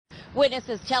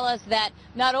Witnesses tell us that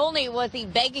not only was he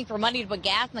begging for money to put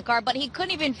gas in the car, but he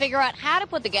couldn't even figure out how to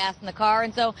put the gas in the car.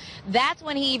 And so that's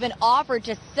when he even offered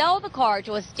to sell the car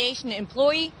to a station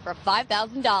employee for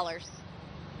 $5,000.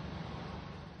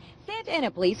 Santa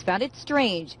Ana police found it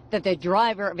strange that the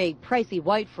driver of a pricey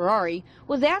white Ferrari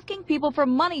was asking people for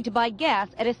money to buy gas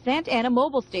at a Santa Ana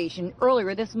mobile station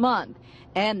earlier this month,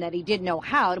 and that he didn't know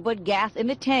how to put gas in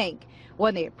the tank.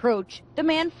 When they approached, the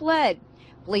man fled.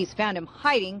 Police found him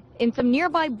hiding in some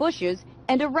nearby bushes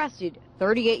and arrested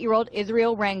 38-year-old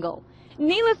Israel Rangel.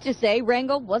 Needless to say,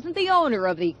 Rangel wasn't the owner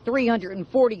of the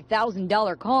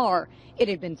 $340,000 car. It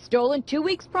had been stolen 2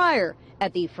 weeks prior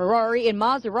at the Ferrari and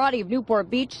Maserati of Newport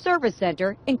Beach Service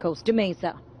Center in Costa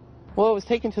Mesa. Well, it was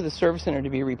taken to the service center to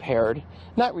be repaired.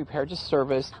 Not repaired, just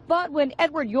serviced. But when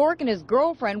Edward York and his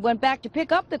girlfriend went back to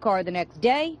pick up the car the next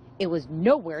day, it was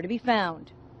nowhere to be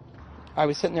found. I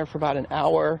was sitting there for about an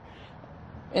hour,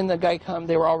 and the guy come,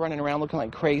 they were all running around looking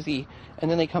like crazy, and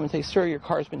then they come and say, "Sir, your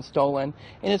car's been stolen,"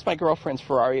 and it's my girlfriend's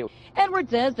Ferrari. Edward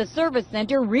says the service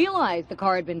center realized the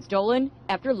car had been stolen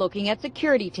after looking at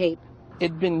security tape.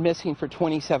 It'd been missing for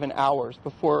 27 hours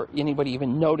before anybody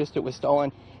even noticed it was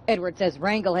stolen. Edward says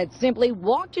Rangel had simply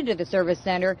walked into the service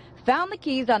center, found the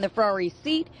keys on the Ferrari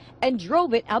seat, and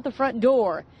drove it out the front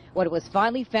door. When it was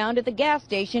finally found at the gas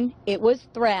station, it was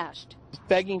thrashed.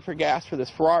 Begging for gas for this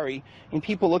Ferrari, and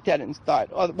people looked at it and thought,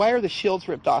 "Oh, why are the shields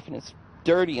ripped off?" And it's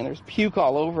dirty, and there's puke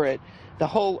all over it. The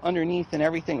whole underneath and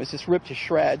everything was just ripped to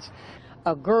shreds.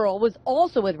 A girl was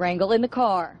also with Rangel in the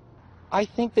car. I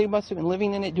think they must have been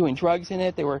living in it, doing drugs in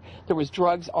it. There was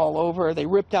drugs all over. They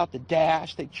ripped out the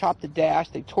dash. They chopped the dash.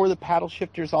 They tore the paddle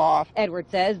shifters off. Edward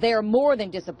says they are more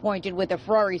than disappointed with the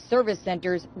Ferrari service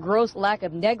center's gross lack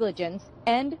of negligence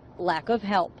and lack of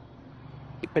help.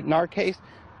 But in our case,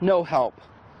 no help.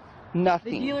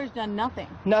 Nothing. The dealer's done nothing.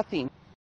 Nothing.